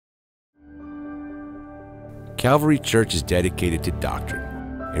Calvary Church is dedicated to doctrine,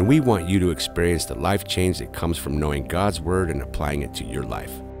 and we want you to experience the life change that comes from knowing God's Word and applying it to your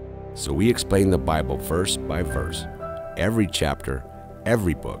life. So we explain the Bible verse by verse, every chapter,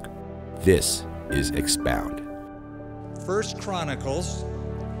 every book. This is Expound. 1 Chronicles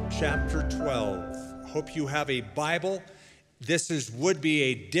chapter 12. Hope you have a Bible. This would be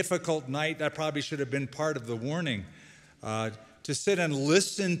a difficult night. That probably should have been part of the warning. To sit and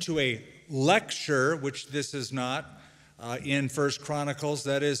listen to a lecture, which this is not, in 1 Chronicles,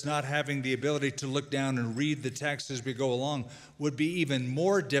 that is, not having the ability to look down and read the text as we go along, would be even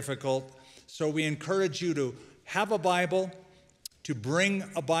more difficult. So we encourage you to have a Bible, to bring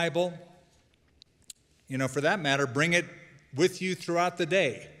a Bible. You know, for that matter, bring it with you throughout the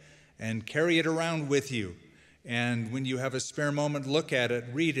day and carry it around with you. And when you have a spare moment, look at it,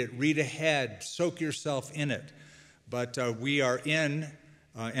 read ahead, soak yourself in it. But we are in,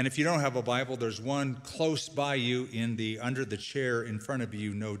 and if you don't have a Bible, there's one close by you under the chair in front of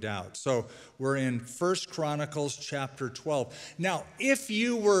you, no doubt. So we're in 1 Chronicles chapter 12. Now, if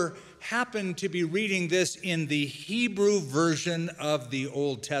you happened to be reading this in the Hebrew version of the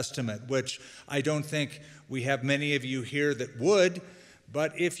Old Testament, which I don't think we have many of you here that would,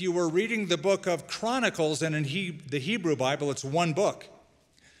 but if you were reading the book of Chronicles, and in the Hebrew Bible, it's one book.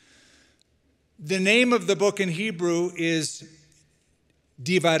 The name of the book in Hebrew is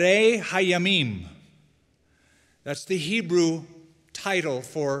Divrei Hayamim. That's the Hebrew title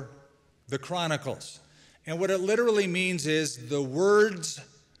for the Chronicles. And what it literally means is the words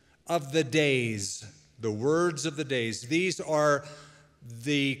of the days. The words of the days. These are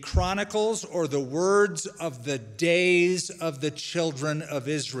the chronicles or the words of the days of the children of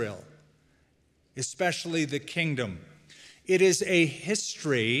Israel, especially the kingdom. It is a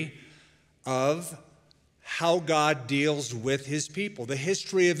history of how God deals with his people. The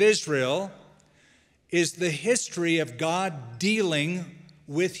history of Israel is the history of God dealing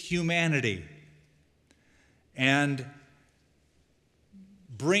with humanity and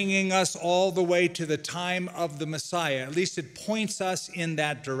bringing us all the way to the time of the Messiah. At least it points us in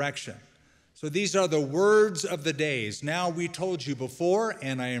that direction. So these are the words of the days. Now, we told you before,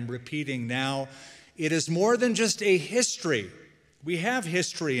 and I am repeating now, it is more than just a history. We have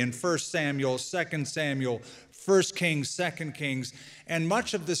history in 1 Samuel, 2 Samuel, 1 Kings, 2 Kings, and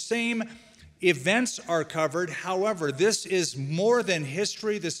much of the same events are covered. However, this is more than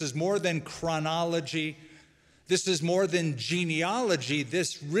history. This is more than chronology. This is more than genealogy.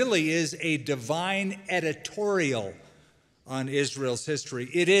 This really is a divine editorial on Israel's history.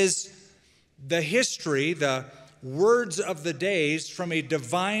 It is the history, the words of the days from a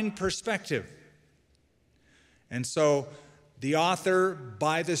divine perspective. And so the author,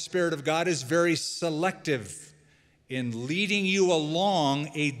 by the Spirit of God, is very selective in leading you along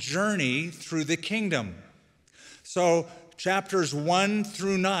a journey through the kingdom. So chapters 1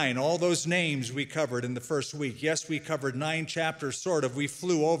 through 9, all those names we covered in the first week. Yes, we covered 9 chapters, sort of. We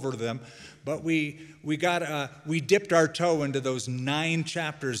flew over them, but we dipped our toe into those 9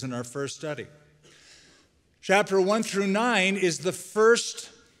 chapters in our first study. Chapter 1 through 9 is the first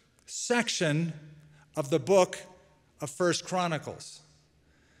section of the book of 1 Chronicles.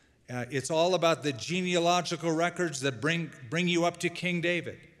 It's all about the genealogical records that bring you up to King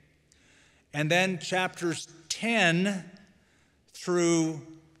David. And then chapters 10 through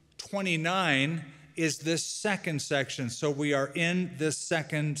 29 is this second section. So we are in this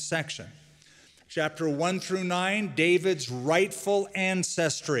second section. Chapter 1 through 9, David's rightful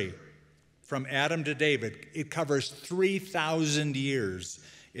ancestry from Adam to David. It covers 3,000 years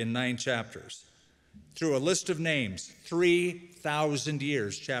in 9 chapters. Through a list of names, 3,000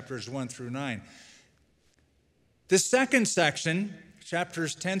 years, chapters 1 through 9. The second section,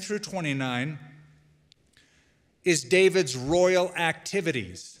 chapters 10 through 29, is David's royal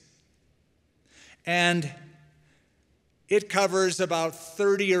activities. And it covers about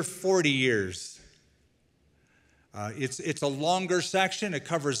 30 or 40 years. It's a longer section. It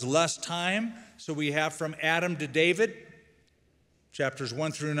covers less time. So we have from Adam to David, chapters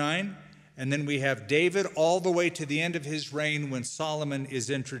 1 through 9. And then we have David all the way to the end of his reign when Solomon is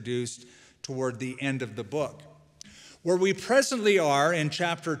introduced toward the end of the book. Where we presently are in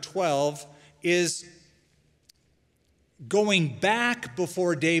chapter 12 is going back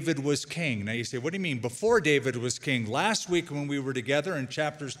before David was king. Now you say, what do you mean before David was king? Last week when we were together in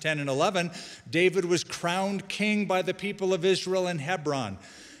chapters 10 and 11, David was crowned king by the people of Israel in Hebron.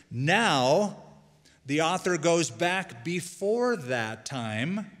 Now, the author goes back before that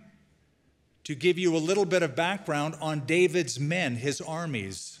time to give you a little bit of background on David's men, his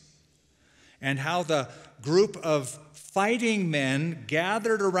armies, and how the group of fighting men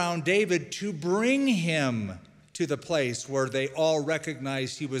gathered around David to bring him to the place where they all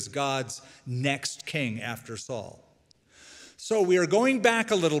recognized he was God's next king after Saul. So we are going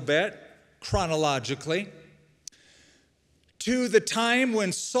back a little bit chronologically to the time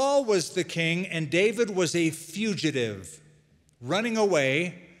when Saul was the king and David was a fugitive, running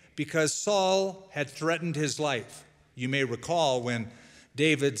away because Saul had threatened his life. You may recall when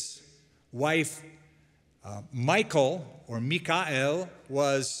David's wife, Michal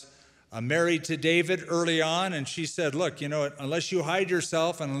was married to David early on, and she said, look, unless you hide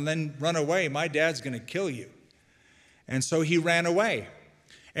yourself and then run away, my dad's going to kill you. And so he ran away.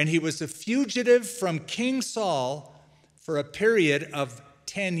 And he was a fugitive from King Saul for a period of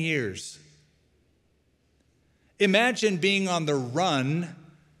 10 years. Imagine being on the run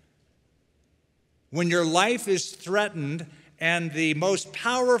when your life is threatened and the most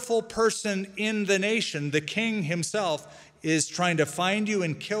powerful person in the nation, the king himself, is trying to find you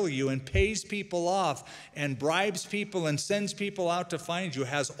and kill you and pays people off and bribes people and sends people out to find you,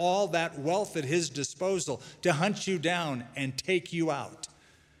 has all that wealth at his disposal to hunt you down and take you out.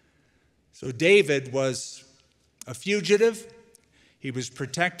 So David was a fugitive. He was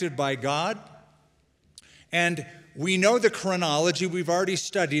protected by God. And we know the chronology. We've already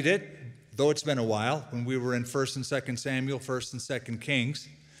studied it, though it's been a while, when we were in 1st and 2nd Samuel, 1st and 2nd Kings.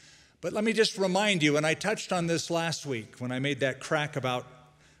 But let me just remind you, and I touched on this last week when I made that crack about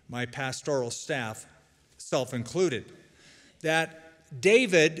my pastoral staff, self included, that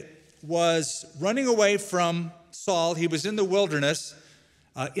David was running away from Saul. He was in the wilderness,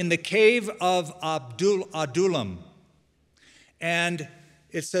 in the cave of Adullam. And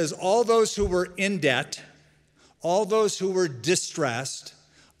it says, all those who were in debt, all those who were distressed,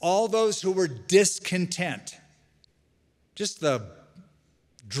 all those who were discontent, just the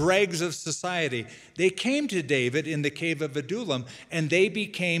dregs of society, they came to David in the cave of Adullam, and they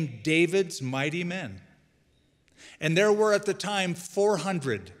became David's mighty men. And there were at the time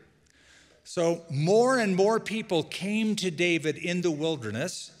 400. So more and more people came to David in the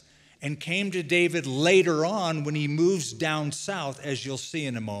wilderness and came to David later on when he moves down south, as you'll see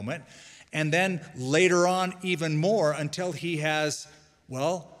in a moment, and then later on even more until he has,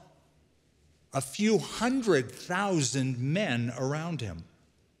 a few 100,000 men around him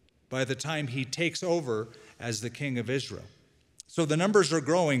by the time he takes over as the king of Israel. So the numbers are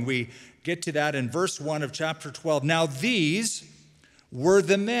growing. We get to that in verse 1 of chapter 12. Now these were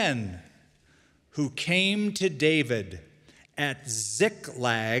the men who came to David at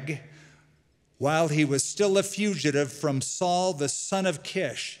Ziklag while he was still a fugitive from Saul the son of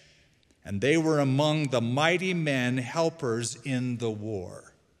Kish, and they were among the mighty men, helpers in the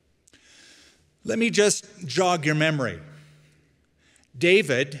war. Let me just jog your memory.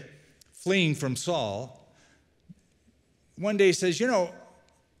 David, fleeing from Saul, one day says,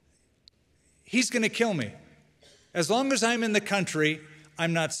 he's going to kill me. As long as I'm in the country,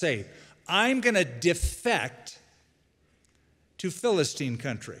 I'm not safe. I'm going to defect to Philistine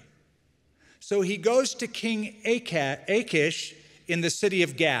country. So he goes to King Achish in the city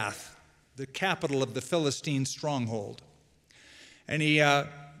of Gath, the capital of the Philistine stronghold. And he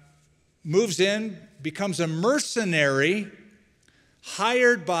moves in, becomes a mercenary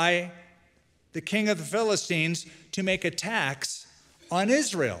hired by the king of the Philistines to make attacks on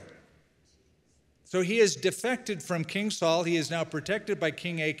Israel. So he has defected from King Saul. He is now protected by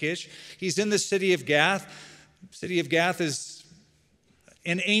King Achish. He's in the city of Gath. The city of Gath is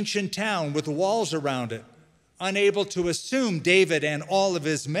an ancient town with walls around it, unable to assume David and all of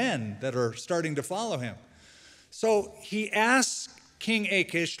his men that are starting to follow him. So he asks King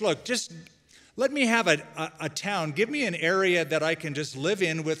Achish, look, just let me have a town. Give me an area that I can just live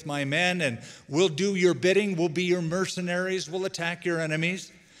in with my men, and we'll do your bidding. We'll be your mercenaries. We'll attack your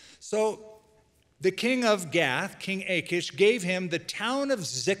enemies. So the king of Gath, King Achish, gave him the town of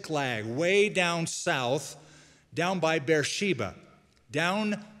Ziklag, way down south, down by Beersheba,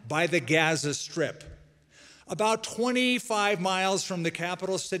 down by the Gaza Strip, about 25 miles from the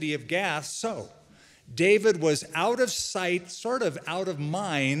capital city of Gath. So David was out of sight, sort of out of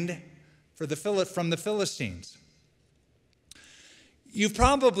mind from the Philistines. You've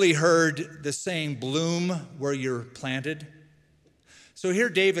probably heard the saying, bloom where you're planted. So here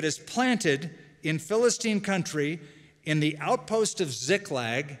David is planted in Philistine country in the outpost of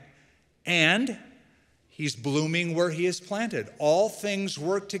Ziklag, and he's blooming where he is planted. All things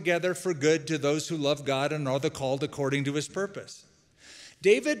work together for good to those who love God and are the called according to his purpose.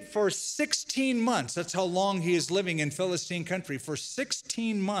 David, for 16 months, that's how long he is living in Philistine country, for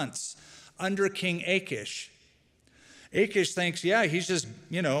 16 months under King Achish. Achish thinks, he's just,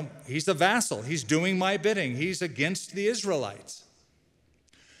 he's a vassal. He's doing my bidding. He's against the Israelites.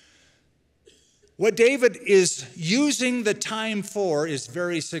 What David is using the time for is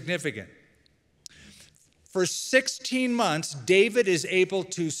very significant. For 16 months, David is able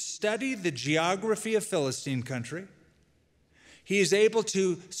to study the geography of Philistine country. He is able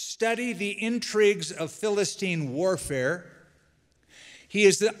to study the intrigues of Philistine warfare. He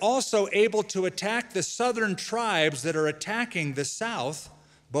is also able to attack the southern tribes that are attacking the south,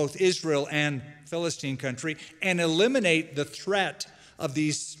 both Israel and Philistine country, and eliminate the threat of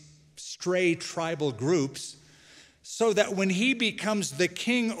these stray tribal groups, so that when he becomes the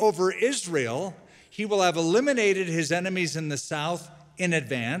king over Israel, he will have eliminated his enemies in the south in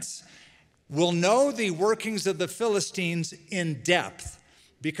advance, will know the workings of the Philistines in depth,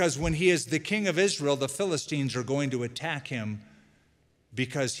 because when he is the king of Israel, the Philistines are going to attack him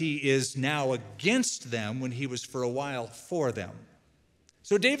because he is now against them when he was for a while for them.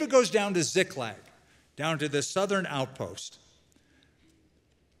 So David goes down to Ziklag, down to the southern outpost.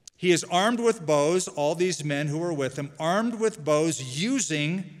 He is armed with bows, all these men who are with him, armed with bows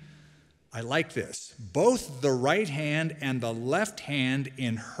using, I like this, both the right hand and the left hand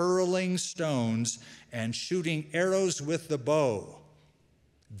in hurling stones and shooting arrows with the bow.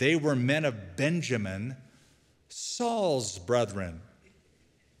 They were men of Benjamin, Saul's brethren.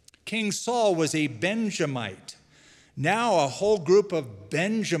 King Saul was a Benjamite. Now a whole group of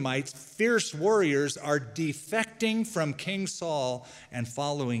Benjamites, fierce warriors, are defecting from King Saul and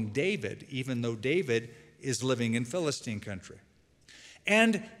following David, even though David is living in Philistine country.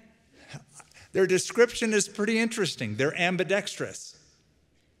 And their description is pretty interesting. They're ambidextrous.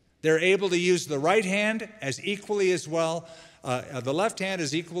 They're able to use the right hand as equally as well, the left hand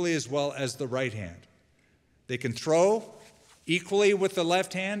as equally as well as the right hand. They can throw equally with the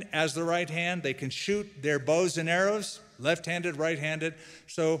left hand as the right hand. They can shoot their bows and arrows, left-handed, right-handed.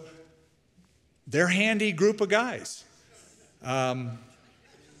 So they're a handy group of guys. Pun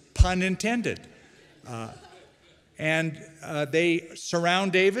intended. And they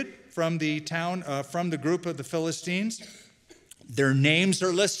surround David from the town, from the group of the Philistines. Their names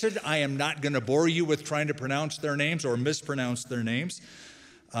are listed. I am not going to bore you with trying to pronounce their names or mispronounce their names.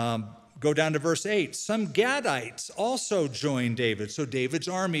 Go down to verse 8. Some Gadites also joined David. So David's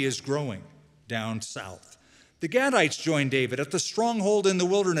army is growing down south. The Gadites joined David at the stronghold in the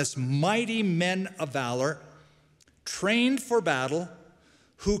wilderness, mighty men of valor, trained for battle,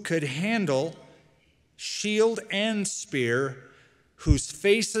 who could handle shield and spear, whose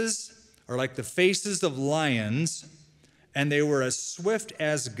faces are like the faces of lions, and they were as swift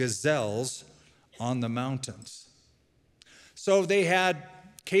as gazelles on the mountains. So they had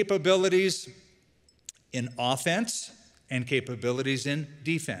capabilities in offense and capabilities in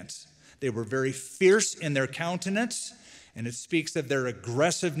defense. They were very fierce in their countenance, and it speaks of their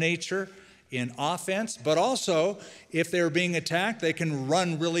aggressive nature in offense, but also if they're being attacked, they can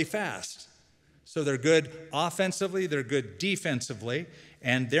run really fast. So they're good offensively, they're good defensively,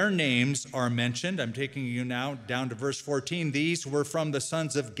 and their names are mentioned. I'm taking you now down to verse 14. These were from the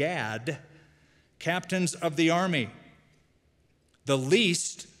sons of Gad, captains of the army. The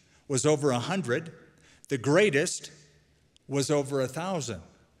least was over 100. The greatest was over 1,000.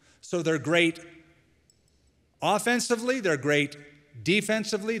 So they're great offensively, they're great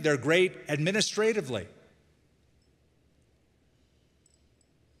defensively, they're great administratively.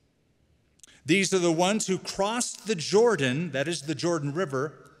 These are the ones who crossed the Jordan, that is the Jordan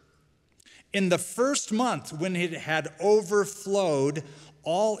River, in the first month when it had overflowed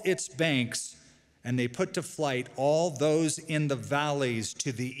all its banks, and they put to flight all those in the valleys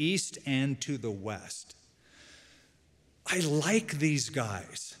to the east and to the west. I like these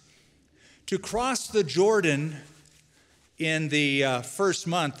guys. To cross the Jordan in the first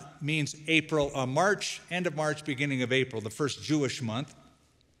month means March, end of March, beginning of April, the first Jewish month.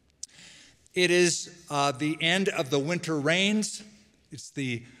 It is the end of the winter rains. It's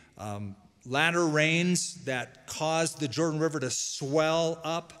the latter rains that caused the Jordan River to swell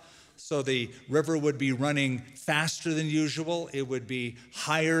up. So the river would be running faster than usual. It would be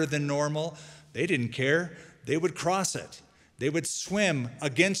higher than normal. They didn't care. They would cross it. They would swim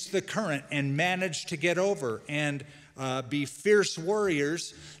against the current and manage to get over and be fierce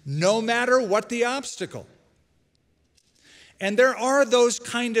warriors no matter what the obstacle. And there are those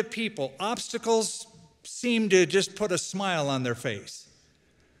kind of people. Obstacles seem to just put a smile on their face.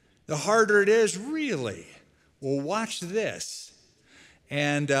 The harder it is, really, well, watch this.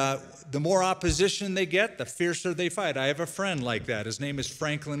 And the more opposition they get, the fiercer they fight. I have a friend like that. His name is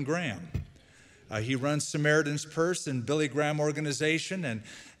Franklin Graham. He runs Samaritan's Purse and Billy Graham organization, and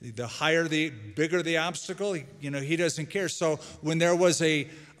the bigger the obstacle, he doesn't care. So when there was a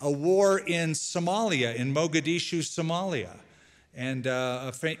war in Somalia, in Mogadishu, Somalia, And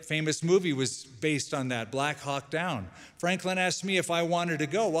a famous movie was based on that, Black Hawk Down. Franklin asked me if I wanted to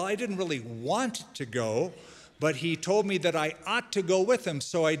go. Well, I didn't really want to go, but he told me that I ought to go with him,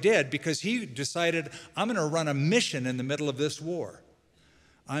 so I did, because he decided I'm going to run a mission in the middle of this war.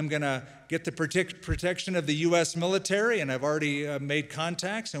 I'm going to get the protection of the U.S. military, and I've already made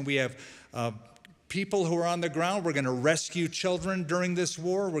contacts, and we have people who are on the ground. We're going to rescue children during this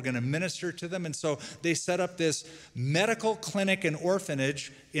war. We're going to minister to them. And so they set up this medical clinic and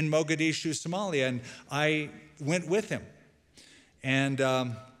orphanage in Mogadishu, Somalia, and I went with him. And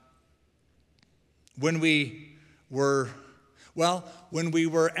when we were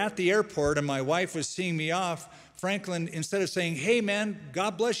at the airport and my wife was seeing me off, Franklin, instead of saying, "Hey man,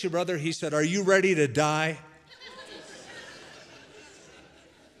 God bless you, brother," he said, "Are you ready to die?"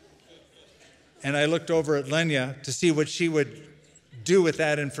 And I looked over at Lenya to see what she would do with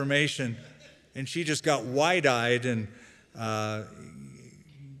that information, and she just got wide-eyed, and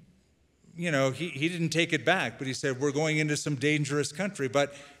he didn't take it back, but he said, "We're going into some dangerous country."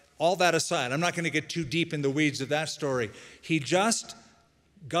 But all that aside, I'm not going to get too deep in the weeds of that story.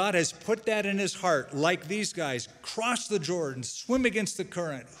 God has put that in his heart, like these guys, cross the Jordan, swim against the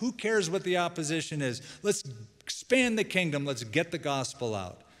current. Who cares what the opposition is? Let's expand the kingdom. Let's get the gospel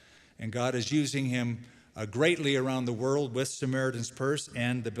out. And God is using him greatly around the world with Samaritan's Purse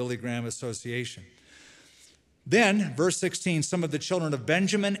and the Billy Graham Association. Then, verse 16, some of the children of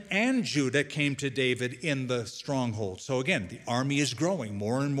Benjamin and Judah came to David in the stronghold. So again, the army is growing.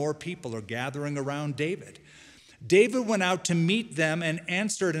 More and more people are gathering around David. David went out to meet them and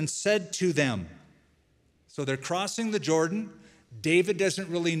answered and said to them. So they're crossing the Jordan. David doesn't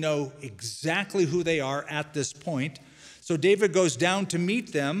really know exactly who they are at this point. So David goes down to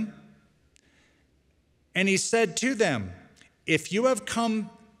meet them. And he said to them, "If you have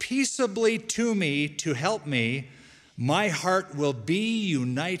come peaceably to me to help me, my heart will be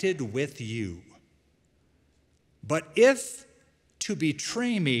united with you. But if to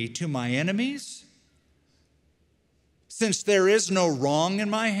betray me to my enemies, since there is no wrong in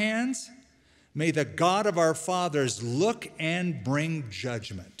my hands, may the God of our fathers look and bring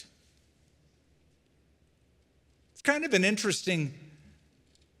judgment." It's kind of an interesting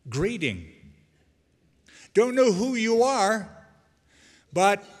greeting. Don't know who you are,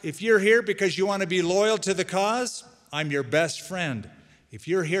 but if you're here because you want to be loyal to the cause, I'm your best friend. If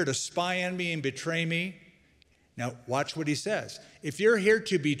you're here to spy on me and betray me, now watch what he says. If you're here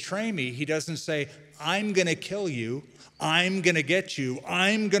to betray me, he doesn't say, "I'm going to kill you, I'm going to get you,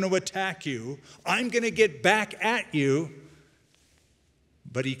 I'm going to attack you, I'm going to get back at you."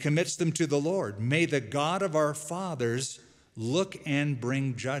 But he commits them to the Lord. May the God of our fathers look and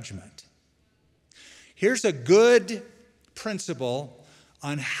bring judgment. Here's a good principle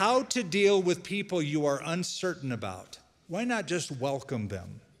on how to deal with people you are uncertain about. Why not just welcome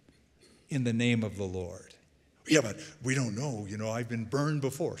them in the name of the Lord? "Yeah, but we don't know. I've been burned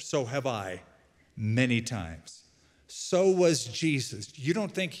before." So have I, many times. So was Jesus. You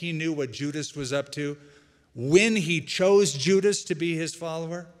don't think he knew what Judas was up to when he chose Judas to be his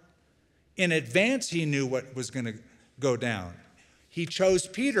follower? In advance, he knew what was going to go down. He chose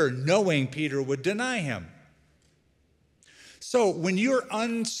Peter knowing Peter would deny him. So when you're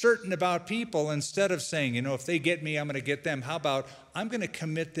uncertain about people, instead of saying, if they get me, I'm going to get them, how about I'm going to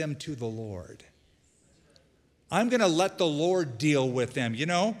commit them to the Lord? I'm going to let the Lord deal with them.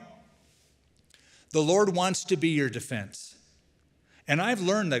 The Lord wants to be your defense. And I've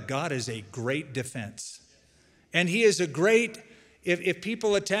learned that God is a great defense. And he is a great, if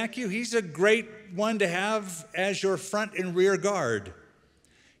people attack you, he's a great one to have as your front and rear guard.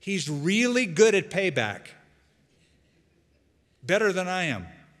 He's really good at payback. Better than I am.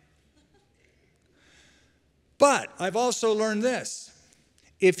 But I've also learned this.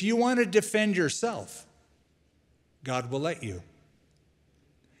 If you want to defend yourself, God will let you.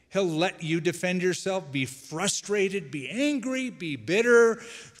 He'll let you defend yourself, be frustrated, be angry, be bitter,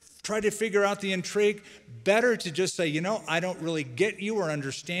 try to figure out the intrigue. Better to just say, I don't really get you or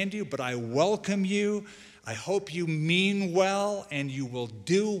understand you, but I welcome you. I hope you mean well and you will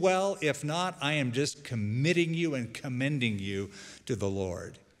do well. If not, I am just committing you and commending you to the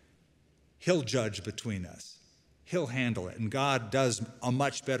Lord. He'll judge between us. He'll handle it. And God does a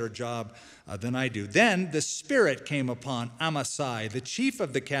much better job than I do. Then the Spirit came upon Amasai, the chief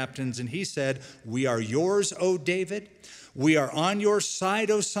of the captains, and he said, "We are yours, O David. We are on your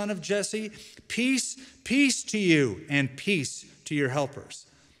side, O son of Jesse. Peace, peace to you, and peace to your helpers.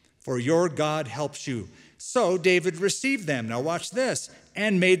 For your God helps you." So David received them, now watch this,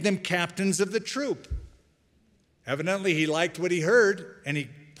 and made them captains of the troop. Evidently, he liked what he heard, and he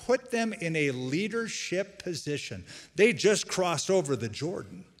put them in a leadership position. They just crossed over the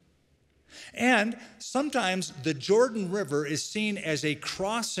Jordan. And sometimes the Jordan River is seen as a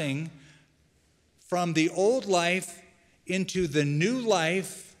crossing from the old life into the new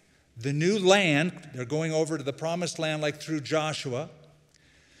life, the new land. They're going over to the promised land like through Joshua.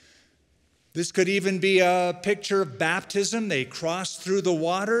 This could even be a picture of baptism. They crossed through the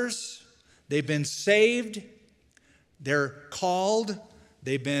waters. They've been saved. They're called.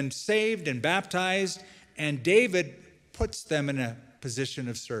 They've been saved and baptized. And David puts them in a position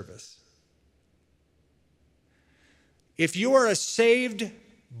of service. If you are a saved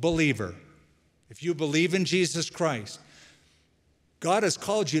believer, if you believe in Jesus Christ, God has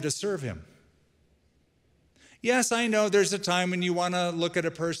called you to serve him. Yes, I know there's a time when you want to look at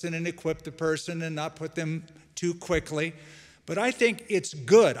a person and equip the person and not put them too quickly. But I think it's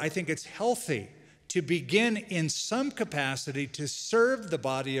good. I think it's healthy to begin in some capacity to serve the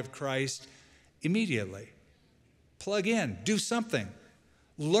body of Christ immediately. Plug in, do something.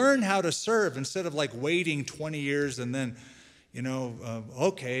 Learn how to serve instead of like waiting 20 years and then,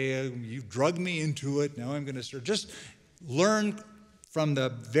 you drug me into it, now I'm going to serve. Just learn from the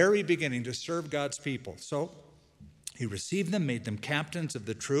very beginning to serve God's people. So he received them, made them captains of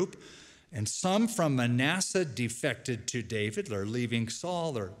the troop, and some from Manasseh defected to David. They're leaving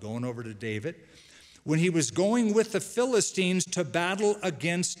Saul, they're going over to David. When he was going with the Philistines to battle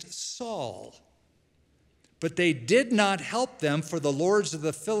against Saul. But they did not help them, for the lords of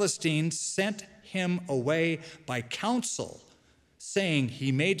the Philistines sent him away by counsel, saying,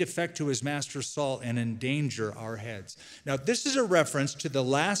 he may defect to his master Saul and endanger our heads. Now, this is a reference to the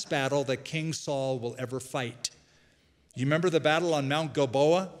last battle that King Saul will ever fight. You remember the battle on Mount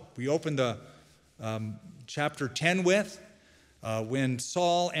Gilboa? We opened the chapter 10 with, when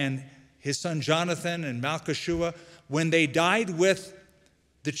Saul and his son Jonathan and Malchishua, when they died with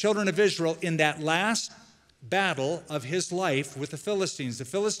the children of Israel in that last battle of his life with the Philistines. The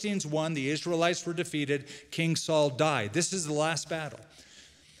Philistines won, the Israelites were defeated, King Saul died. This is the last battle.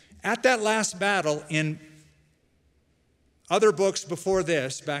 At that last battle, in other books before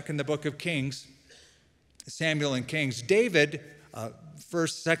this, back in the book of Kings, Samuel and Kings, David, 1st,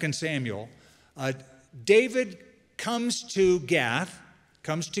 2nd Samuel, David comes to Gath,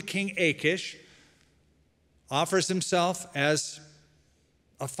 comes to King Achish, offers himself as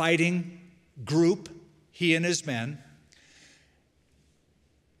a fighting group, he and his men.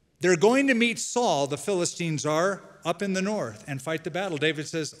 They're going to meet Saul, the Philistines are, up in the north and fight the battle. David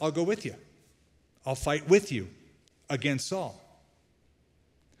says, I'll go with you. I'll fight with you against Saul.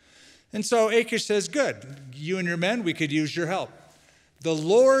 And so Achish says, good, you and your men, we could use your help. The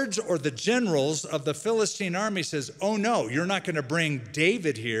lords or the generals of the Philistine army says, oh no, you're not going to bring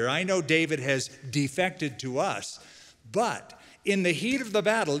David here. I know David has defected to us, but in the heat of the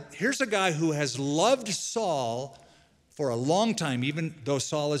battle, here's a guy who has loved Saul for a long time, even though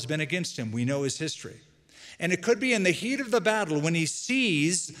Saul has been against him. We know his history. And it could be in the heat of the battle when he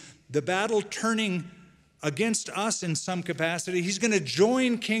sees the battle turning against us in some capacity, he's going to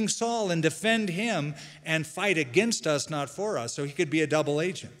join King Saul and defend him and fight against us, not for us. So he could be a double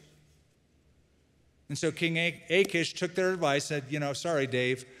agent. And so King Achish took their advice, said, sorry,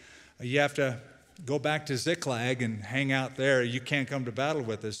 Dave, you have to go back to Ziklag and hang out there. You can't come to battle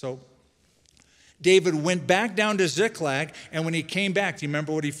with us. So David went back down to Ziklag, and when he came back, do you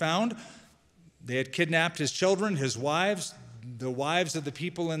remember what he found? They had kidnapped his children, his wives, the wives of the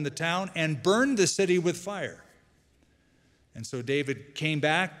people in the town, and burned the city with fire. And so David came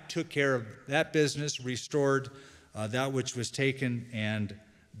back, took care of that business, restored that which was taken, and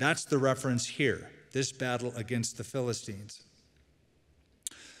that's the reference here, this battle against the Philistines.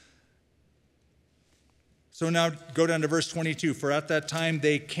 So now go down to verse 22. For at that time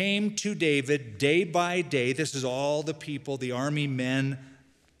they came to David day by day. This is all the people, the army men,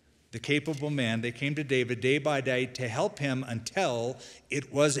 the capable men. They came to David day by day to help him until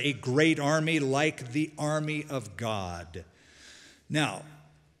it was a great army like the army of God. Now,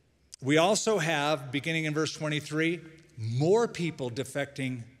 we also have, beginning in verse 23, more people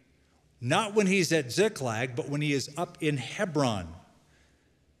defecting, not when he's at Ziklag, but when he is up in Hebron.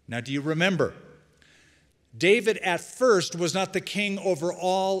 Now, do you remember? David at first was not the king over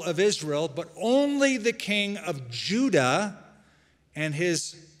all of Israel, but only the king of Judah, and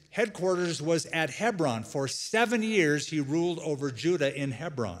his headquarters was at Hebron. For 7 years he ruled over Judah in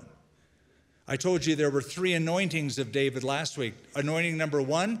Hebron. I told you there were 3 anointings of David last week. Anointing number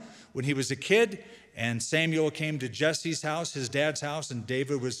 1, when he was a kid, and Samuel came to Jesse's house, his dad's house, and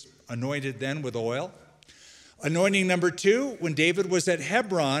David was anointed then with oil. Anointing number 2, when David was at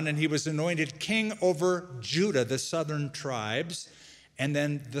Hebron and he was anointed king over Judah, the southern tribes. And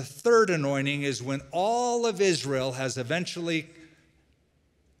then the third anointing is when all of Israel has eventually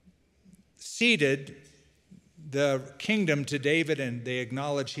ceded the kingdom to David, and they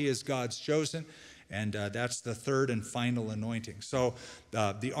acknowledge he is God's chosen. And that's the third and final anointing. So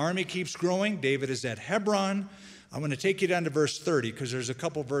the army keeps growing. David is at Hebron. I want to take you down to verse 30 because there's a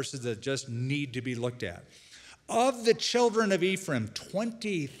couple verses that just need to be looked at. Of the children of Ephraim,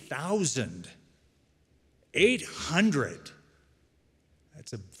 20,800.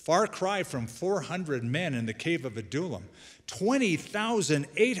 That's a far cry from 400 men in the cave of Adullam.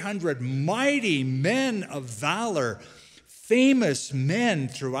 20,800 mighty men of valor, famous men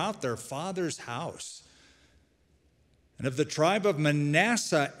throughout their father's house. And of the tribe of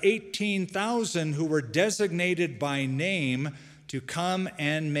Manasseh, 18,000 who were designated by name to come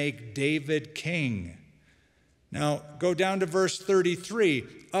and make David king. Now, go down to verse 33.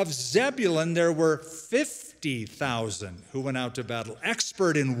 Of Zebulun, there were 50,000 who went out to battle,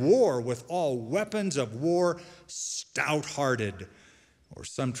 expert in war with all weapons of war, stout-hearted, or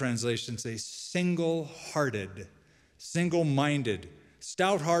some translations say single-hearted, single-minded,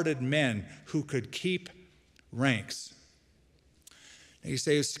 stout-hearted men who could keep ranks. Now you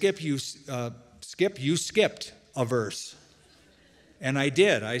say, Skip, you skipped a verse. And I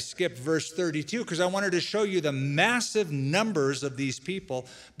did. I skipped verse 32 because I wanted to show you the massive numbers of these people.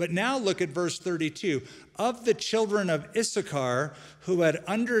 But now look at verse 32. Of the children of Issachar who had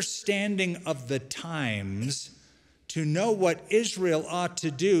understanding of the times to know what Israel ought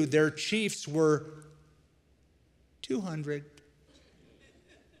to do, their chiefs were 200.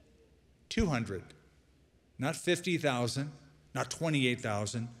 200. Not 50,000, not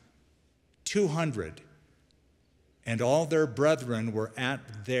 28,000, 200. And all their brethren were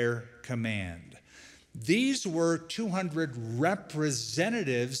at their command. These were 200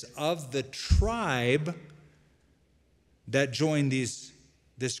 representatives of the tribe that joined this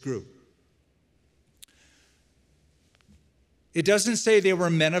group. It doesn't say they were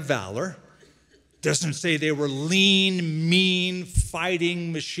men of valor. It doesn't say they were lean, mean,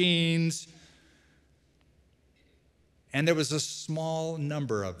 fighting machines. And there was a small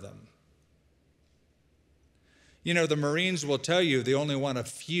number of them. You know, the Marines will tell you they only want a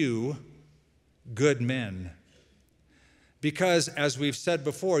few good men. Because, as we've said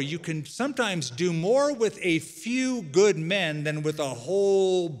before, you can sometimes do more with a few good men than with a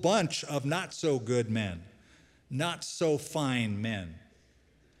whole bunch of not so good men, not so fine men.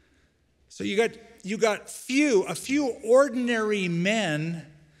 So you got a few ordinary men,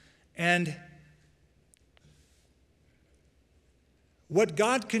 and what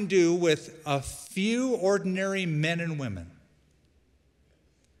God can do with a few ordinary men and women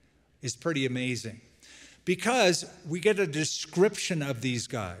is pretty amazing. Because we get a description of these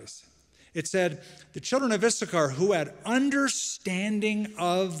guys. It said, the children of Issachar who had understanding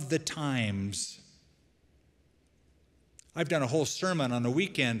of the times. I've done a whole sermon on the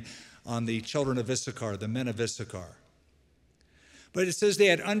weekend on the children of Issachar, the men of Issachar. But it says they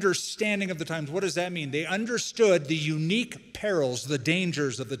had understanding of the times. What does that mean? They understood the unique perils, the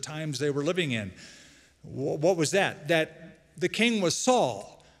dangers of the times they were living in. What was that? That the king was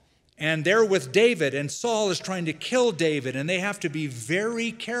Saul, and they're with David, and Saul is trying to kill David, and they have to be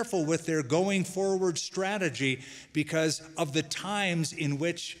very careful with their going forward strategy because of the times in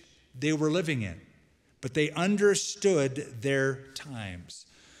which they were living in. But they understood their times.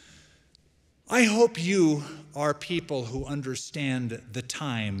 I hope you are people who understand the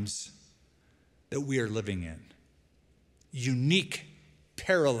times that we are living in. Unique,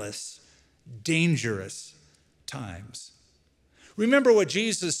 perilous, dangerous times. Remember what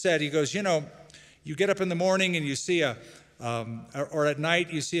Jesus said. He goes, you know, you get up in the morning and you see or at night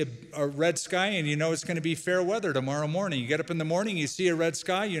you see a red sky and you know it's going to be fair weather tomorrow morning. You get up in the morning, you see a red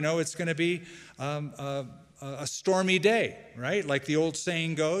sky, you know it's going to be a stormy day, right? Like the old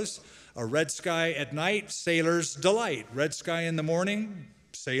saying goes, a red sky at night, sailor's delight. Red sky in the morning,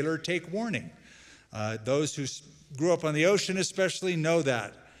 sailor take warning. Those who grew up on the ocean especially know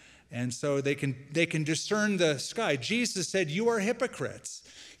that. And so they can discern the sky. Jesus said, you are hypocrites.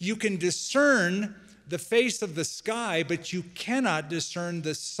 You can discern the face of the sky, but you cannot discern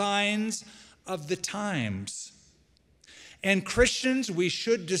the signs of the times. And Christians, we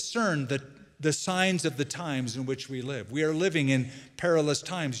should discern the signs of the times in which we live. We are living in perilous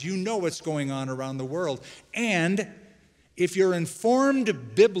times. You know what's going on around the world. And if you're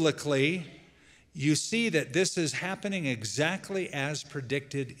informed biblically, you see that this is happening exactly as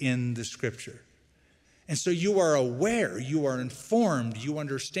predicted in the Scripture. And so you are aware, you are informed, you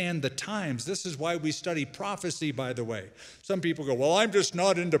understand the times. This is why we study prophecy, by the way. Some people go, well, I'm just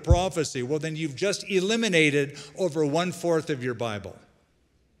not into prophecy. Well, then you've just eliminated over 1/4 of your Bible.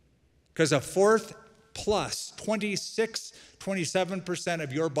 because a fourth plus 26, 27%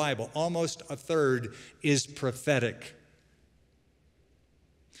 of your Bible, almost a third, is prophetic.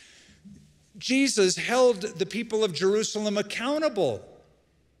 Jesus held the people of Jerusalem accountable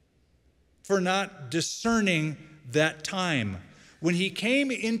for not discerning that time. When he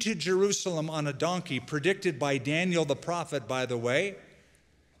came into Jerusalem on a donkey, predicted by Daniel the prophet, by the way,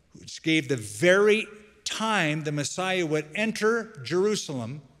 which gave the very time the Messiah would enter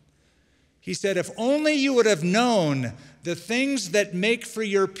Jerusalem, he said, if only you would have known the things that make for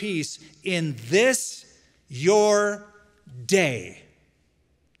your peace in this your day.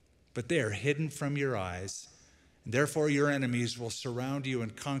 But they are hidden from your eyes. And therefore your enemies will surround you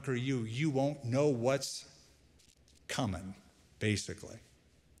and conquer you. You won't know what's coming, basically.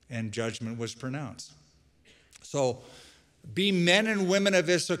 And judgment was pronounced. So be men and women of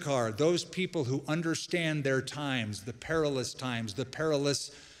Issachar, those people who understand their times, the perilous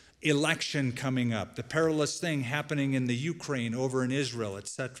election coming up, the perilous thing happening in the Ukraine, over in Israel,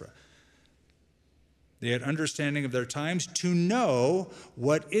 etc. They had understanding of their times to know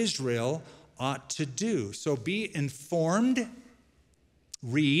what Israel ought to do. So be informed,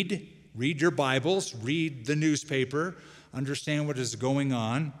 read your Bibles, read the newspaper, understand what is going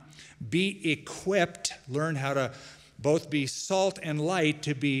on. Be equipped, learn how to both be salt and light,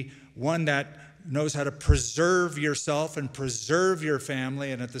 to be one that knows how to preserve yourself and preserve your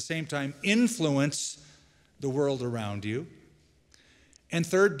family, and at the same time influence the world around you. And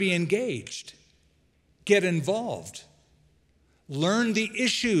third, be engaged. Get involved. Learn the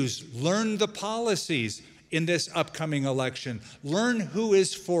issues, learn the policies in this upcoming election. Learn who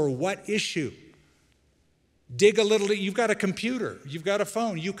is for what issue. Dig a little. You've got a computer, you've got a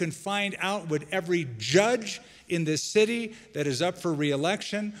phone. You can find out what every judge in this city that is up for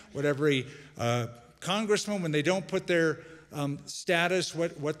re-election, what every congressman, when they don't put their status,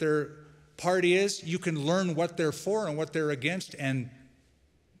 what their party is, you can learn what they're for and what they're against and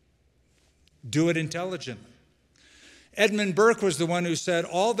do it intelligently. Edmund Burke was the one who said,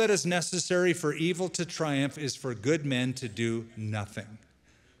 all that is necessary for evil to triumph is for good men to do nothing.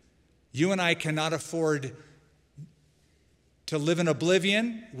 You and I cannot afford to live in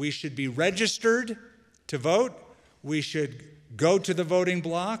oblivion. We should be registered to vote. We should go to the voting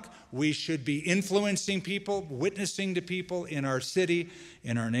block. We should be influencing people, witnessing to people in our city,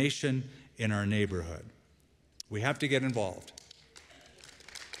 in our nation, in our neighborhood. We have to get involved.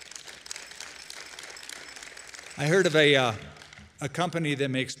 I heard of a company that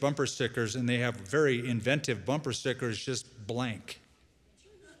makes bumper stickers, and they have very inventive bumper stickers, just blank.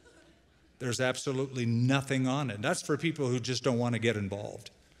 There's absolutely nothing on it. That's for people who just don't want to get involved.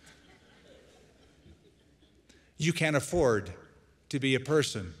 You can't afford to be a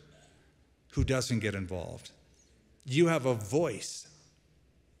person who doesn't get involved. You have a voice.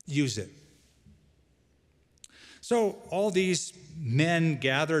 Use it. So all these men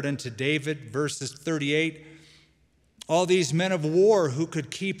gathered unto David, verses 38, all these men of war who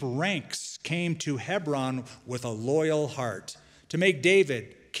could keep ranks came to Hebron with a loyal heart to make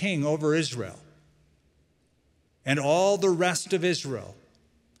David king over Israel. And all the rest of Israel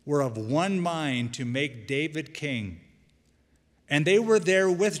were of one mind to make David king. And they were there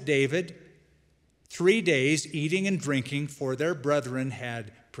with David 3 days, eating and drinking, for their brethren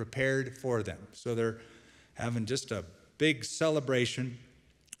had prepared for them. So they're having just a big celebration.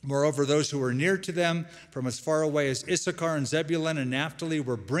 Moreover, those who were near to them from as far away as Issachar and Zebulun and Naphtali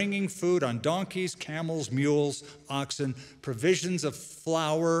were bringing food on donkeys, camels, mules, oxen, provisions of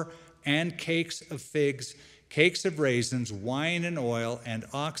flour and cakes of figs, cakes of raisins, wine and oil, and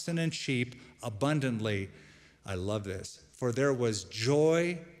oxen and sheep abundantly. I love this. For there was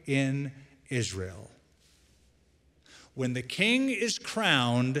joy in Israel. When the king is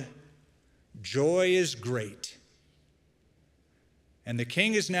crowned, joy is great. And the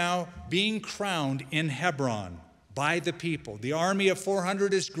king is now being crowned in Hebron by the people. The army of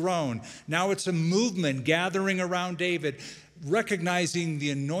 400 has grown. Now it's a movement gathering around David, recognizing the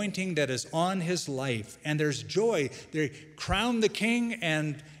anointing that is on his life. And there's joy. They crown the king,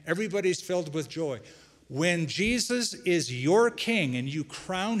 and everybody's filled with joy. When Jesus is your king and you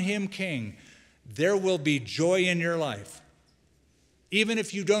crown him king, there will be joy in your life. Even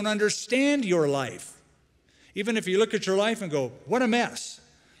if you don't understand your life. Even if you look at your life and go, what a mess.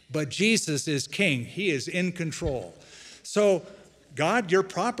 But Jesus is king. He is in control. So, God, your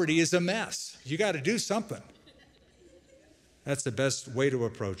property is a mess. You got to do something. That's the best way to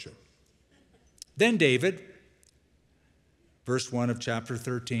approach it. Then David, verse 1 of chapter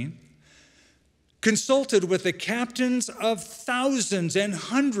 13, consulted with the captains of thousands and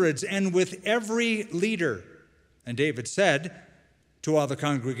hundreds and with every leader. And David said, to all the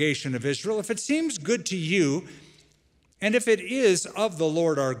congregation of Israel, if it seems good to you, and if it is of the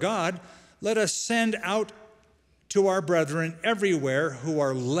Lord our God, let us send out to our brethren everywhere who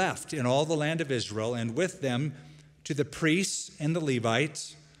are left in all the land of Israel, and with them to the priests and the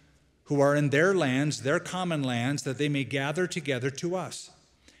Levites who are in their lands, their common lands, that they may gather together to us.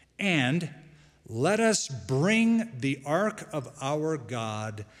 And let us bring the ark of our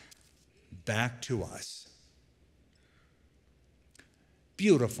God back to us.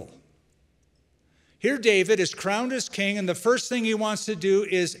 Beautiful. Here David is crowned as king, and the first thing he wants to do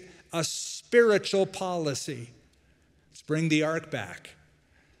is a spiritual policy. Let's bring the ark back.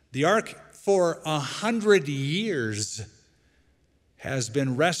 The ark for 100 years has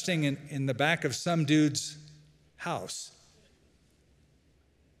been resting in the back of some dude's house.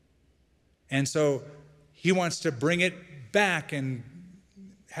 And so he wants to bring it back and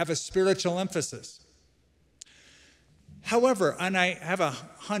have a spiritual emphasis. However, and I have a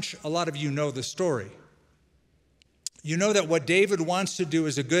hunch a lot of you know the story. You know that what David wants to do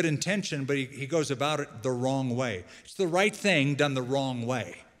is a good intention, but he goes about it the wrong way. It's the right thing done the wrong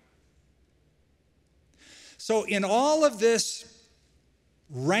way. So in all of this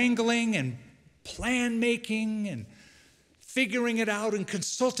wrangling and plan making and figuring it out and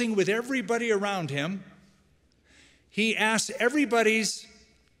consulting with everybody around him, he asks everybody's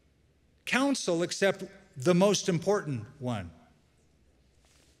counsel except the most important one.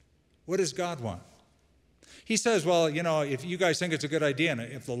 What does God want? He says, well, if you guys think it's a good idea and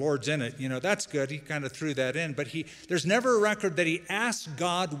if the Lord's in it, that's good. He kind of threw that in. But there's never a record that he asked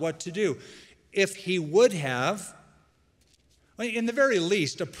God what to do. If he would have, in the very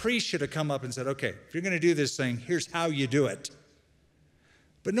least, a priest should have come up and said, okay, if you're going to do this thing, here's how you do it.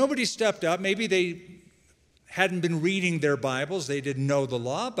 But nobody stepped up. Maybe they hadn't been reading their Bibles. They didn't know the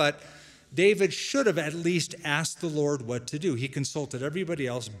law, but David should have at least asked the Lord what to do. He consulted everybody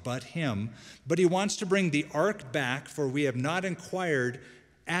else but him. But he wants to bring the ark back, for we have not inquired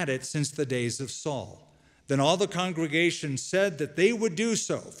at it since the days of Saul. Then all the congregation said that they would do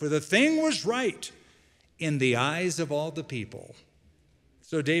so, for the thing was right in the eyes of all the people.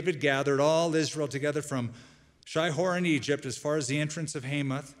 So David gathered all Israel together from Shihor in Egypt as far as the entrance of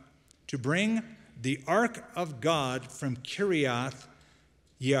Hamath to bring the ark of God from Kiriath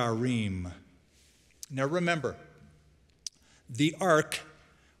Yearim. Now remember, the ark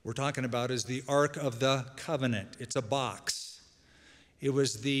we're talking about is the Ark of the Covenant. It's a box. It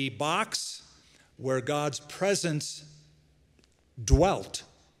was the box where God's presence dwelt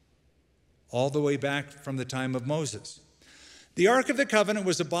all the way back from the time of Moses. The Ark of the Covenant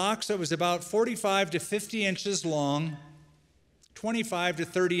was a box that was about 45 to 50 inches long, 25 to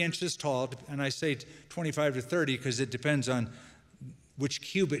 30 inches tall, and I say 25 to 30 because it depends on which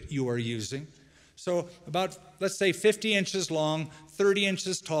cubit you are using. So about, let's say, 50 inches long, 30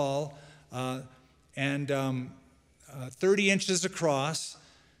 inches tall, and 30 inches across.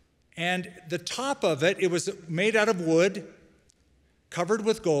 And the top of it, it was made out of wood, covered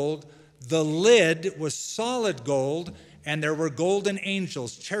with gold. The lid was solid gold, and there were golden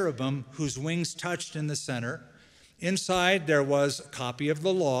angels, cherubim, whose wings touched in the center. Inside, there was a copy of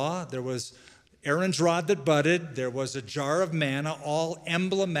the law. There was Aaron's rod that budded. There was a jar of manna, all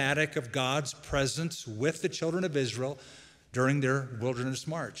emblematic of God's presence with the children of Israel during their wilderness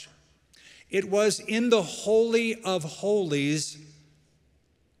march. It was in the Holy of Holies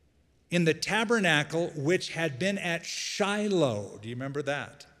in the tabernacle which had been at Shiloh. Do you remember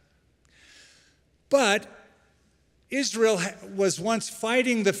that? But Israel was once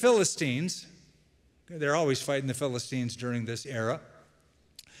fighting the Philistines. They're always fighting the Philistines during this era.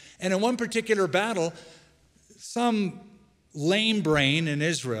 And in one particular battle, some lame brain in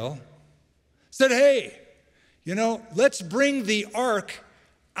Israel said, hey, let's bring the ark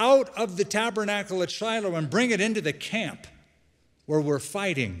out of the tabernacle at Shiloh and bring it into the camp where we're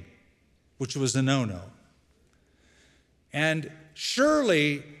fighting, which was a no-no. And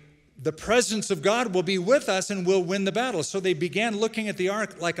surely the presence of God will be with us and we'll win the battle. So they began looking at the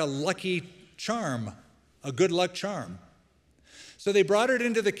ark like a lucky charm, a good luck charm. So they brought it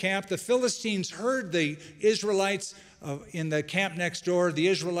into the camp. The Philistines heard the Israelites in the camp next door, the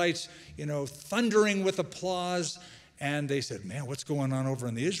Israelites, thundering with applause. And they said, man, what's going on over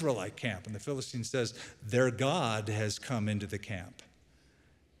in the Israelite camp? And the Philistine says, their God has come into the camp.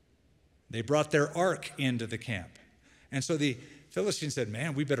 They brought their ark into the camp. And so the Philistines said,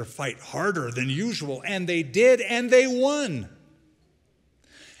 man, we better fight harder than usual. And they did, and they won.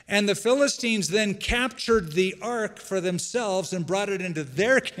 And the Philistines then captured the ark for themselves and brought it into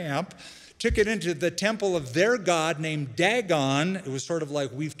their camp, took it into the temple of their god named Dagon. It was sort of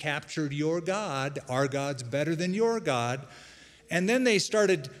like, we've captured your God. Our God's better than your God. And then they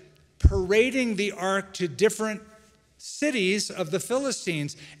started parading the ark to different cities of the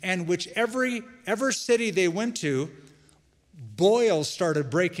Philistines, and whichever city they went to, boils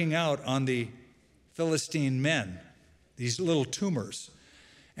started breaking out on the Philistine men, these little tumors.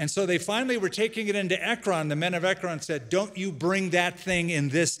 And so they finally were taking it into Ekron. The men of Ekron said, "Don't you bring that thing in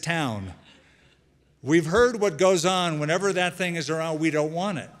this town. We've heard what goes on. Whenever that thing is around, we don't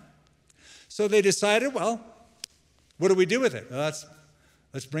want it." So they decided, well, what do we do with it? Well,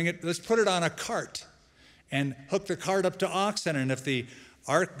 let's put it on a cart and hook the cart up to oxen. And if the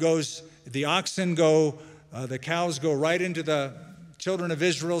ark goes, the oxen go, the cows go right into the children of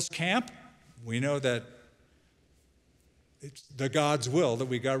Israel's camp, we know that it's the God's will that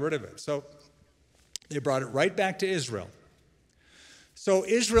we got rid of it. So they brought it right back to Israel. So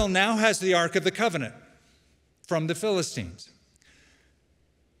Israel now has the Ark of the Covenant from the Philistines.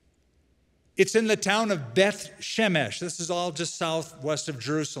 It's in the town of Beth Shemesh. This is all just southwest of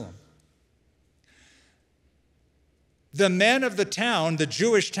Jerusalem. The men of the town, the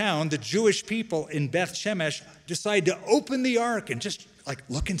Jewish people in Beth Shemesh, decide to open the ark and just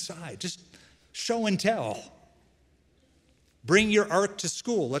look inside, just show and tell. Bring your ark to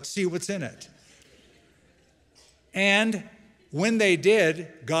school. Let's see what's in it. And when they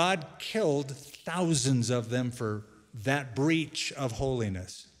did, God killed thousands of them for that breach of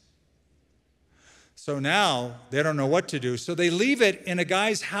holiness. So now they don't know what to do. So they leave it in a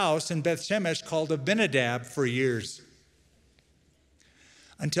guy's house in Beth Shemesh called Abinadab for years.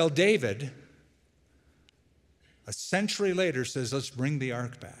 Until David, a century later, says, "Let's bring the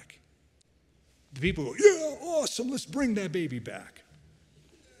ark back." The people go, "Yeah, awesome, let's bring that baby back."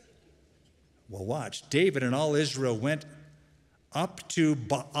 Well, watch. David and all Israel went up to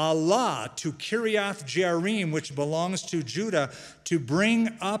Baalah, to Kiriath Jearim, which belongs to Judah, to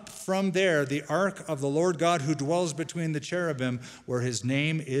bring up from there the ark of the Lord God who dwells between the cherubim, where his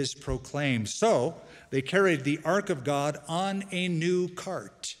name is proclaimed. So they carried the ark of God on a new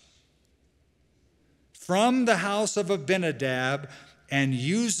cart from the house of Abinadab and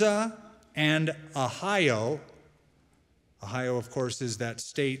Uzzah and Ahio. Ahio, of course, is that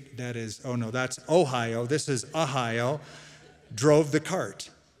state that is, that's Ohio. This is Ahio, drove the cart.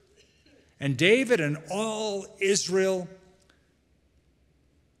 And David and all Israel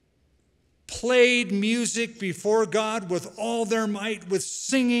played music before God with all their might, with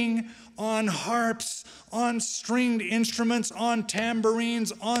singing on harps, on stringed instruments, on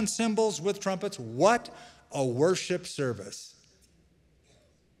tambourines, on cymbals, with trumpets. What a worship service.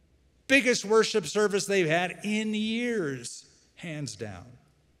 Biggest worship service they've had in years, hands down.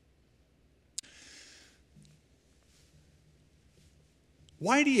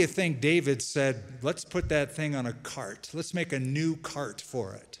 Why do you think David said, "Let's put that thing on a cart. Let's make a new cart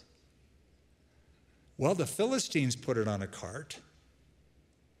for it"? Well, the Philistines put it on a cart.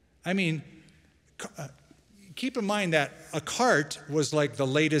 I mean, keep in mind that a cart was like the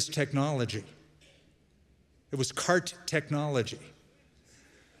latest technology. It was cart technology.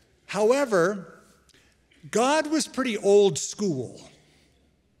 However, God was pretty old school.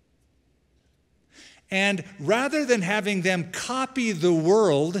 And rather than having them copy the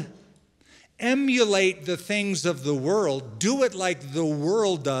world, emulate the things of the world, do it like the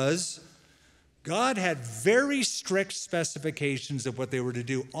world does, God had very strict specifications of what they were to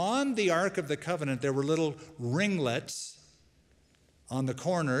do. On the Ark of the Covenant, there were little ringlets on the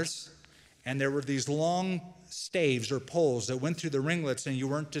corners, and there were these long staves or poles that went through the ringlets, and you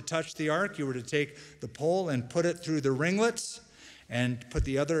weren't to touch the ark. You were to take the pole and put it through the ringlets and put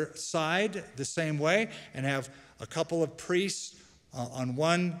the other side the same way, and have a couple of priests on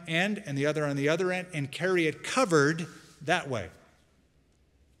one end and the other on the other end, and carry it covered that way.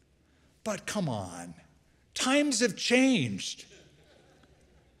 But come on, times have changed.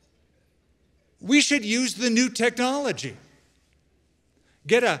 We should use the new technology.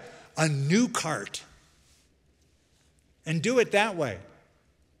 Get a new cart and do it that way.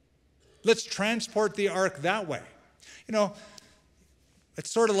 Let's transport the ark that way. It's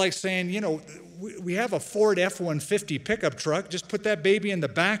sort of like saying, we have a Ford F-150 pickup truck. Just put that baby in the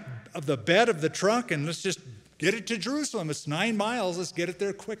back of the bed of the truck and let's just get it to Jerusalem. It's 9 miles. Let's get it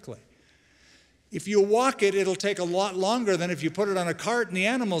there quickly. If you walk it, it'll take a lot longer than if you put it on a cart and the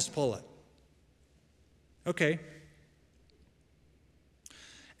animals pull it. Okay.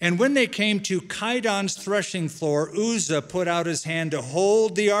 And when they came to Chidon's threshing floor, Uzzah put out his hand to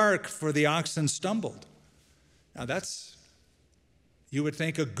hold the ark, for the oxen stumbled. Now that's, you would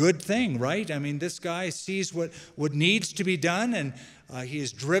think, a good thing, right? I mean, this guy sees what needs to be done, and he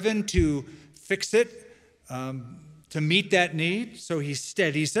is driven to fix it, to meet that need. So he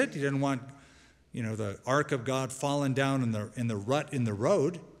steadies it. He didn't want the ark of God fallen down in the rut in the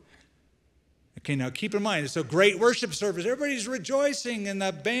road. Okay, now keep in mind, it's a great worship service. Everybody's rejoicing, and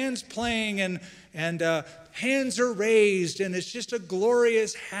the band's playing, and hands are raised, and it's just a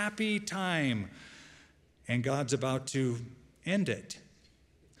glorious, happy time. And God's about to end it.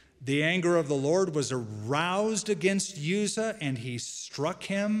 The anger of the Lord was aroused against Uzzah, and he struck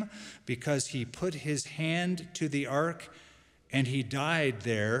him because he put his hand to the ark, and he died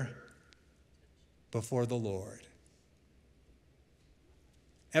there before the Lord.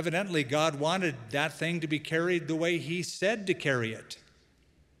 Evidently, God wanted that thing to be carried the way he said to carry it.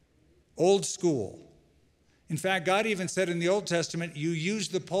 Old school. In fact, God even said in the Old Testament, you use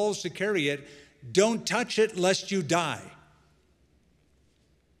the poles to carry it, don't touch it lest you die.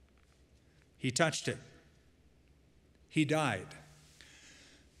 He touched it. He died.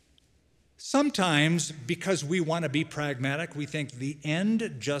 Sometimes, because we want to be pragmatic, we think the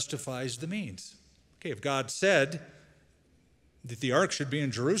end justifies the means. Okay, if God said that the ark should be in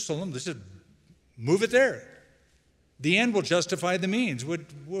Jerusalem, this is move it there. The end will justify the means.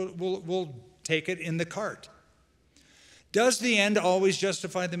 We'll take it in the cart. Does the end always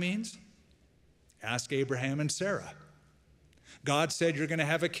justify the means? Ask Abraham and Sarah. God said you're going to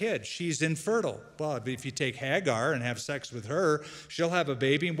have a kid. She's infertile. Well, if you take Hagar and have sex with her, she'll have a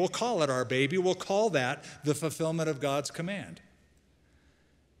baby, and we'll call it our baby. We'll call that the fulfillment of God's command.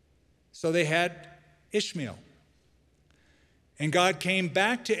 So they had Ishmael. And God came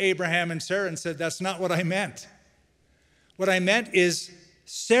back to Abraham and Sarah and said, that's not what I meant. What I meant is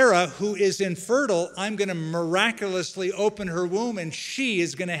Sarah, who is infertile, I'm going to miraculously open her womb, and she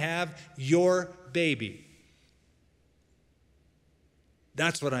is going to have your baby.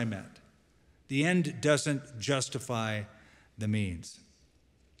 That's what I meant. The end doesn't justify the means.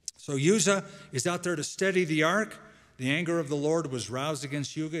 So Uzzah is out there to steady the ark. The anger of the Lord was roused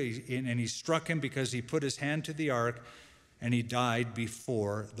against Uzzah, and he struck him because he put his hand to the ark, and he died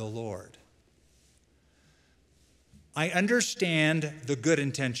before the Lord. I understand the good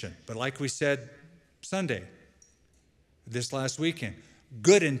intention, but like we said Sunday, this last weekend,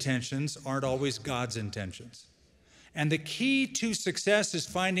 good intentions aren't always God's intentions. And the key to success is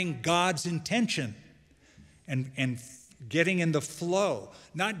finding God's intention and getting in the flow.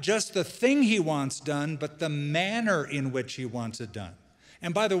 Not just the thing he wants done, but the manner in which he wants it done.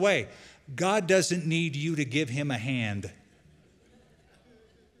 And by the way, God doesn't need you to give him a hand.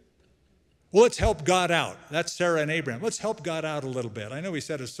 Well, let's help God out. That's Sarah and Abraham. Let's help God out a little bit. I know he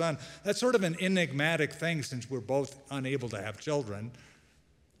said his son. That's sort of an enigmatic thing since we're both unable to have children.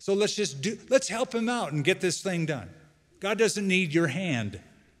 So let's help him out and get this thing done. God doesn't need your hand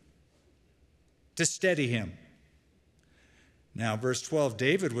to steady him. Now, verse 12,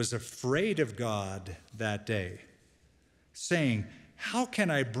 David was afraid of God that day, saying, how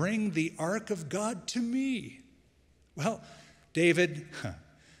can I bring the ark of God to me? Well, David,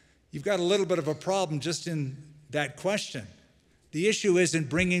 you've got a little bit of a problem just in that question. The issue isn't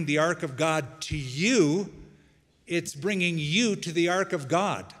bringing the ark of God to you, it's bringing you to the ark of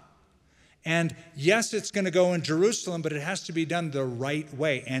God. And yes, it's going to go in Jerusalem, but it has to be done the right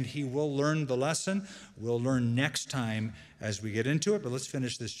way. And he will learn the lesson. We'll learn next time as we get into it, but let's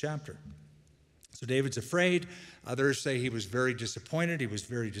finish this chapter. So David's afraid. Others say he was very disappointed. He was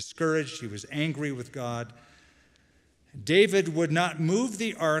very discouraged. He was angry with God. David would not move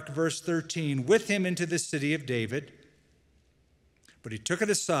the ark, verse 13, with him into the city of David, but he took it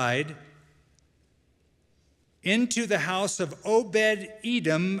aside into the house of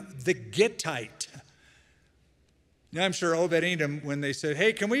Obed-Edom the Gittite. Now, I'm sure Obed-Edom, when they said,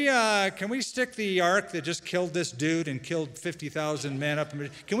 hey, can we stick the ark that just killed this dude and killed 50,000 men up?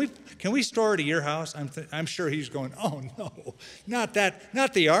 Can we store it at your house? I'm sure he's going, oh, no, not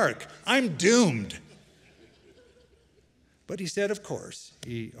the ark. I'm doomed. But he said, of course.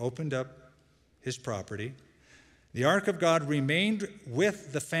 He opened up his property. The ark of God remained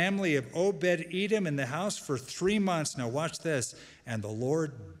with the family of Obed-Edom in the house for 3 months. Now watch this. And the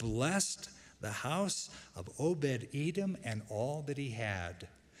Lord blessed the house of Obed-Edom and all that he had.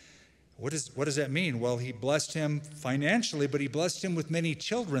 What does that mean? Well, he blessed him financially, but he blessed him with many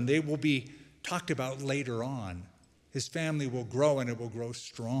children. They will be talked about later on. His family will grow, and it will grow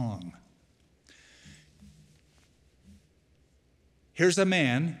strong. Here's a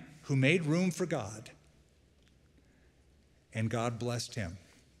man who made room for God, and God blessed him.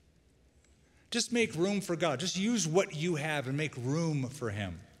 Just make room for God. Just use what you have and make room for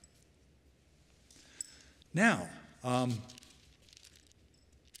him. Now,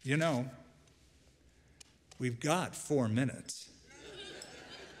 we've got 4 minutes.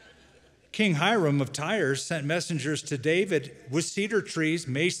 King Hiram of Tyre sent messengers to David with cedar trees,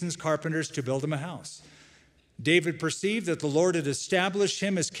 masons, carpenters, to build him a house. David perceived that the Lord had established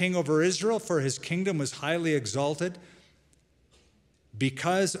him as king over Israel, for his kingdom was highly exalted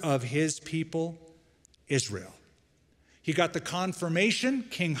because of his people, Israel. He got the confirmation.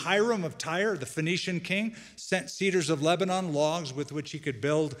 King Hiram of Tyre, the Phoenician king, sent cedars of Lebanon, logs with which he could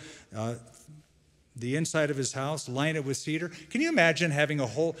build the inside of his house, line it with cedar. Can you imagine having a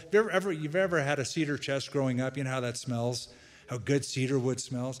whole, you've ever had a cedar chest growing up? You know how that smells? How good cedar wood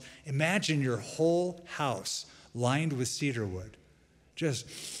smells? Imagine your whole house lined with cedar wood. Just,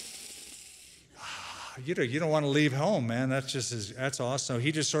 you don't want to leave home, man. That's awesome.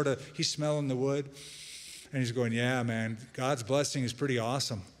 He just he's smelling the wood. And he's going, yeah, man, God's blessing is pretty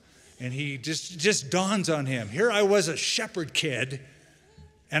awesome. And he just dawns on him. Here I was a shepherd kid,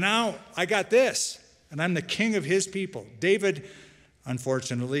 and now I got this, and I'm the king of his people. David,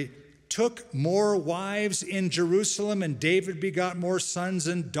 unfortunately, took more wives in Jerusalem, and David begot more sons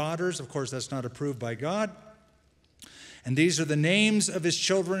and daughters. Of course, that's not approved by God. And these are the names of his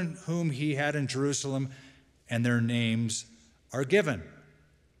children whom he had in Jerusalem, and their names are given.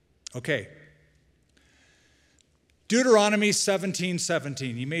 Okay. Deuteronomy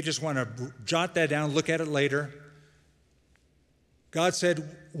 17:17. You may just want to jot that down, look at it later. God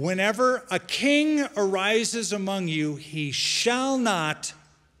said, whenever a king arises among you, he shall not,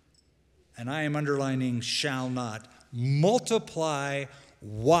 and I am underlining shall not, multiply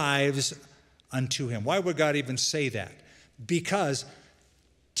wives unto him. Why would God even say that? Because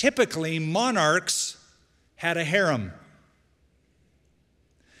typically monarchs had a harem.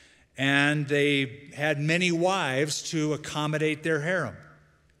 And they had many wives to accommodate their harem.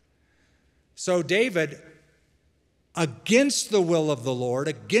 So David, against the will of the Lord,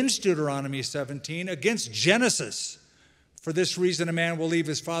 against Deuteronomy 17, against Genesis, for this reason a man will leave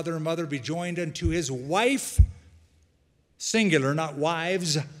his father and mother, be joined unto his wife, singular, not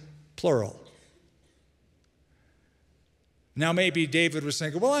wives, plural. Now maybe David was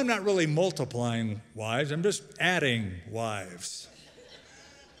thinking, well, I'm not really multiplying wives, I'm just adding wives.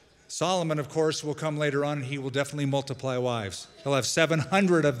 Solomon, of course, will come later on, and he will definitely multiply wives. He'll have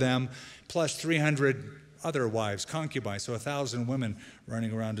 700 of them, plus 300 other wives, concubines, so 1,000 women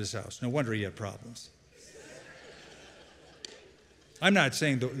running around his house. No wonder he had problems. I'm not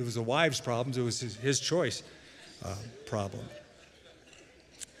saying that it was the wives' problems, it was his choice problem.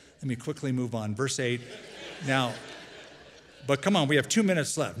 Let me quickly move on. Verse 8. Now, but come on, we have 2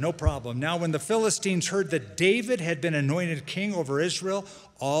 minutes left, no problem. Now, when the Philistines heard that David had been anointed king over Israel,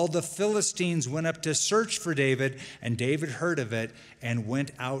 all the Philistines went up to search for David, and David heard of it and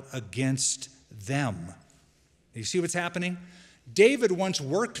went out against them. You see what's happening? David once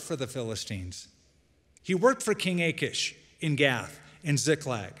worked for the Philistines. He worked for King Achish in Gath, in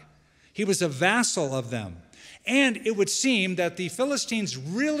Ziklag. He was a vassal of them. And it would seem that the Philistines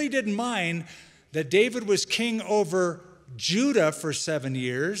really didn't mind that David was king over Judah for 7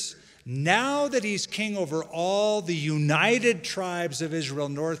 years. Now that he's king over all the united tribes of Israel,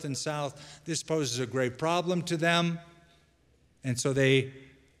 north and south, this poses a great problem to them. And so they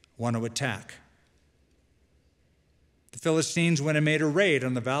want to attack. The Philistines went and made a raid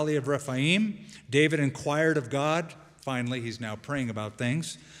on the valley of Rephaim. David inquired of God. Finally, he's now praying about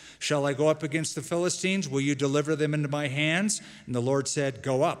things. Shall I go up against the Philistines? Will you deliver them into my hands? And the Lord said,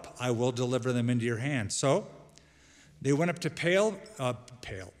 go up, I will deliver them into your hands. So they went up to Baal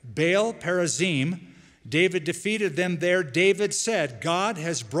Perazim. David defeated them there. David said, God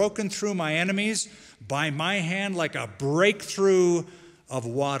has broken through my enemies by my hand like a breakthrough of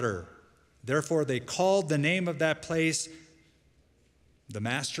water. Therefore, they called the name of that place the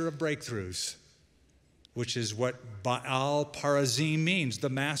Master of Breakthroughs, which is what Baal Perazim means, the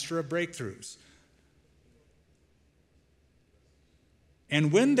Master of Breakthroughs.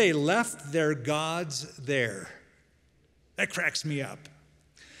 And when they left their gods there, that cracks me up.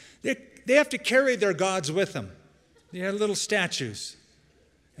 They have to carry their gods with them. They had little statues,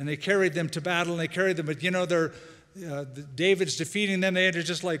 and they carried them to battle, and they carried them, but David's defeating them. They had to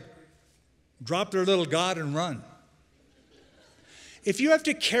just drop their little god and run. If you have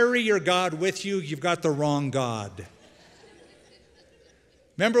to carry your God with you, you've got the wrong God.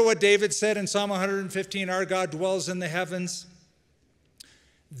 Remember what David said in Psalm 115, our God dwells in the heavens.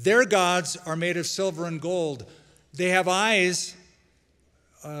 Their gods are made of silver and gold. They have eyes,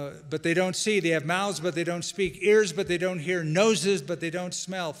 but they don't see. They have mouths, but they don't speak. Ears, but they don't hear. Noses, but they don't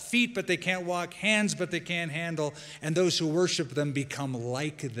smell. Feet, but they can't walk. Hands, but they can't handle. And those who worship them become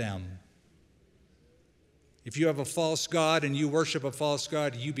like them. If you have a false god and you worship a false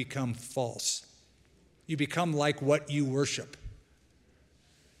god, you become false. You become like what you worship.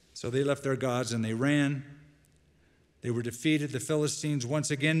 So they left their gods and they ran. They were defeated. The Philistines once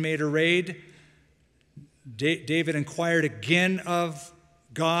again made a raid. David inquired again of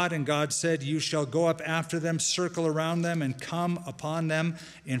God, and God said, "You shall go up after them, circle around them, and come upon them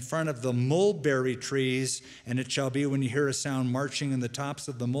in front of the mulberry trees. And it shall be when you hear a sound marching in the tops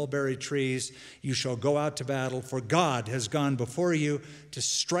of the mulberry trees, you shall go out to battle, for God has gone before you to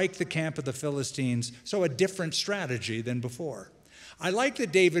strike the camp of the Philistines." So a different strategy than before. I like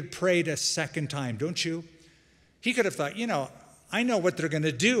that David prayed a second time, don't you? He could have thought, I know what they're going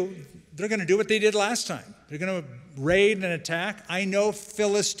to do. They're going to do what they did last time. They're going to raid and attack. I know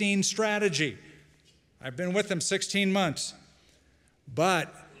Philistine strategy. I've been with them 16 months.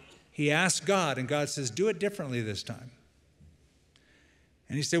 But he asked God, and God says, do it differently this time.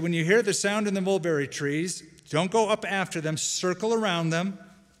 And he said, when you hear the sound in the mulberry trees, don't go up after them, circle around them.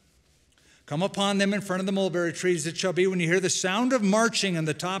 Come upon them in front of the mulberry trees. It shall be when you hear the sound of marching on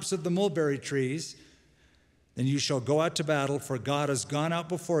the tops of the mulberry trees, then you shall go out to battle, for God has gone out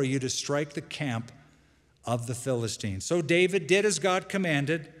before you to strike the camp of the Philistines. So David did as God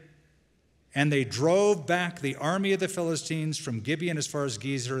commanded, and they drove back the army of the Philistines from Gibeon as far as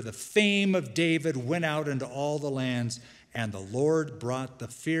Gezer. The fame of David went out into all the lands, and the Lord brought the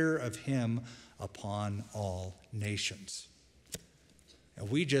fear of him upon all nations. And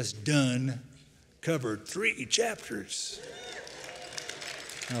we just covered 3 chapters.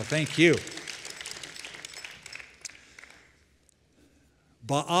 Oh, thank you.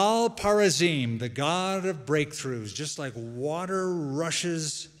 Baal Perazim, the God of breakthroughs, just like water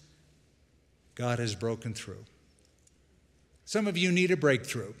rushes, God has broken through. Some of you need a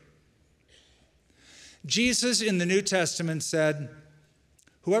breakthrough. Jesus in the New Testament said,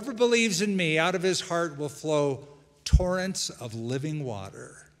 "Whoever believes in me, out of his heart will flow torrents of living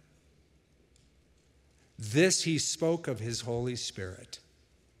water." This he spoke of his Holy Spirit.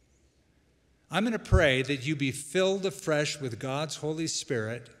 I'm going to pray that you be filled afresh with God's Holy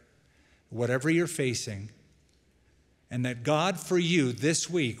Spirit, whatever you're facing, and that God for you this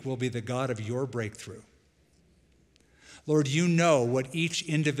week will be the God of your breakthrough. Lord, you know what each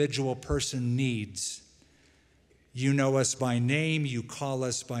individual person needs. You know us by name. You call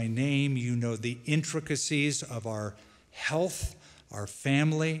us by name. You know the intricacies of our health, our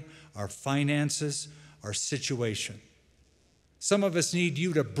family, our finances, our situation. Some of us need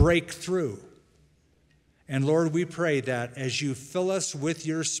you to break through. And Lord, we pray that as you fill us with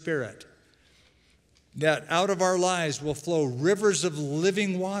your Spirit, that out of our lives will flow rivers of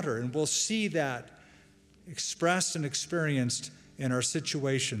living water, and we'll see that expressed and experienced in our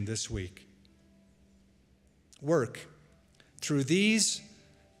situation this week. Work through these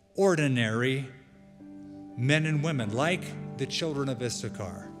ordinary men and women, like the children of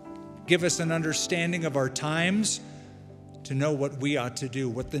Issachar. Give us an understanding of our times to know what we ought to do,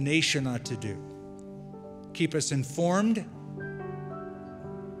 what the nation ought to do. Keep us informed.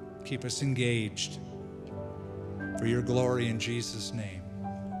 Keep us engaged. For your glory in Jesus' name.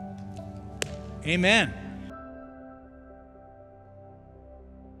 Amen.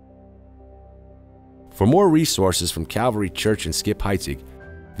 For more resources from Calvary Church and Skip Heitzig,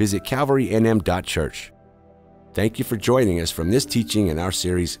 visit calvarynm.church. Thank you for joining us from this teaching in our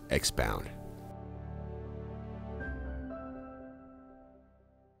series, Expound.